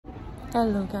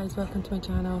Hello guys, welcome to my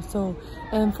channel. So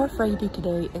for Friday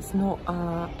today, it's not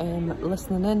a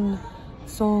listening in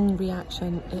song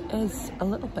reaction. It is a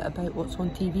little bit about what's on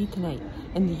TV tonight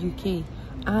in the UK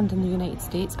and in the United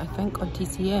States, I think on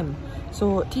TCM.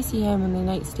 So TCM in the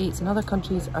United States and other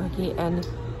countries are getting,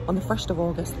 on the 1st of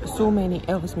August, so many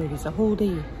Elvis movies, a whole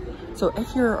day. So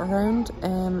if you're around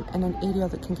in an area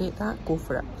that can get that, go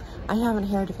for it. I haven't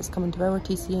heard if it's coming to our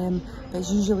TCM, but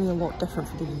it's usually a lot different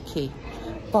for the UK.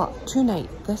 But tonight,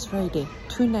 this Friday,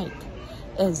 tonight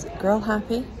is Girl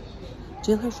Happy,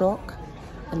 Jailhouse Rock,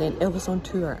 and then Elvis on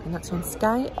Tour, and that's on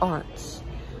Sky Arts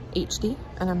HD,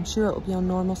 and I'm sure it'll be on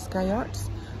normal Sky Arts,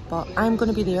 but I'm going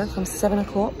to be there from 7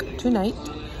 o'clock tonight,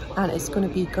 and it's going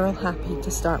to be Girl Happy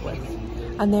to start with,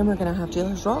 and then we're going to have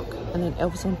Jailhouse Rock, and then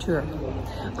Elvis on Tour.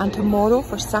 And tomorrow,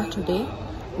 for Saturday,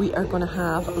 we are going to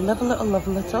have Live a Little, Love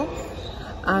a Little,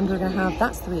 and we're going to have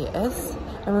That's the Way It Is,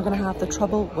 and we're going to have The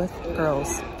Trouble with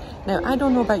Girls. Now, I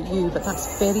don't know about you, but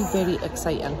that's very, very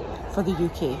exciting for the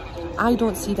UK. I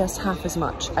don't see this half as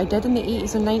much. I did in the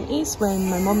 80s and 90s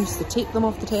when my mum used to tape them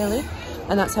off the telly,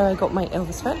 and that's how I got my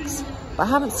Elvis fix. But I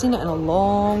haven't seen it in a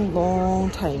long,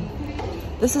 long time.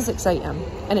 This is exciting,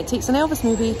 and it takes an Elvis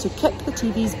movie to kick the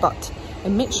TV's butt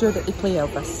and make sure that they play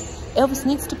Elvis. Elvis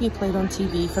needs to be played on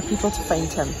TV for people to find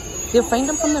him. They'll find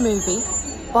him from the movie,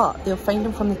 but they'll find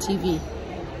him from the TV.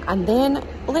 And then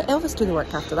let Elvis do the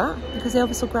work after that, because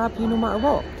Elvis will grab you no matter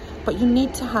what. But you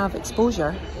need to have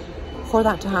exposure for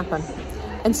that to happen.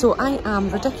 And so I am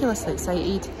ridiculously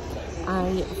excited.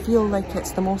 I feel like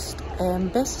it's the most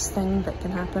bestest thing that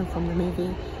can happen from the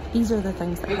movie. These are the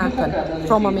things that happen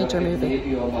from a major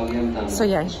movie. So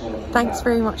yeah, thanks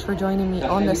very much for joining me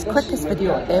on this quickest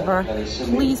video ever.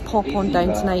 Please pop on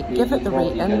down tonight, give it the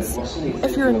ratings.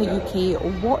 If you're in the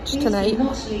UK, watch tonight,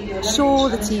 show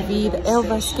the TV that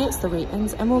Elvis gets the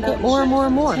ratings, and we'll get more and more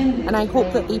and more. And I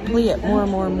hope that they play it more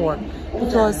and more and more,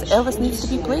 because Elvis needs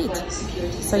to be played.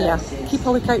 So yeah, keep a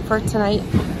lookout for it tonight.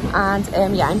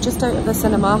 And yeah, I'm just out of the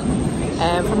cinema.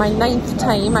 For my 9th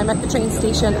time, I'm at the train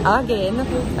station again.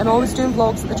 I'm always doing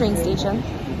vlogs at the train station,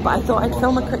 but I thought I'd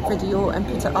film a quick video and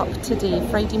put it up today,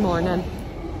 Friday morning.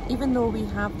 Even though we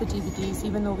have the DVDs,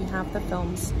 even though we have the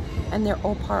films, and they're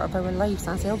all part of our lives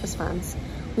as Elvis fans,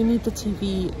 we need the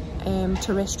TV,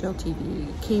 terrestrial TV,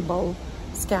 cable,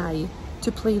 Sky,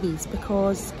 to play these,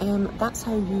 because that's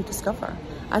how you discover.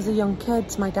 As a young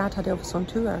kid, my dad had Elvis on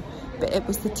Tour, but it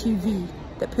was the TV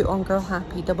that put on Girl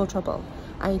Happy, Double Trouble.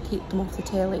 I taped them off the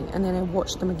telly, and then I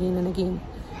watched them again and again.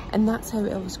 And that's how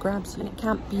Elvis grabs you. And it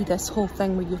can't be this whole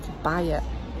thing where you have to buy it.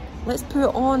 Let's put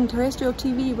it on terrestrial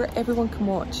TV where everyone can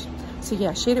watch. So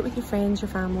yeah, share it with your friends, your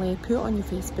family, put it on your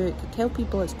Facebook, tell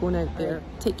people it's going out there.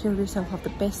 Take care of yourself, have the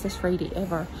best this Friday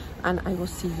ever, and I will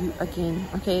see you again,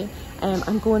 okay?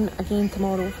 I'm going again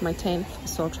tomorrow for my 10th,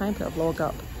 so I'll try and put a vlog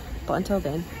up. But until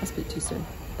then, I'll speak to you soon.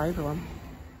 Bye everyone.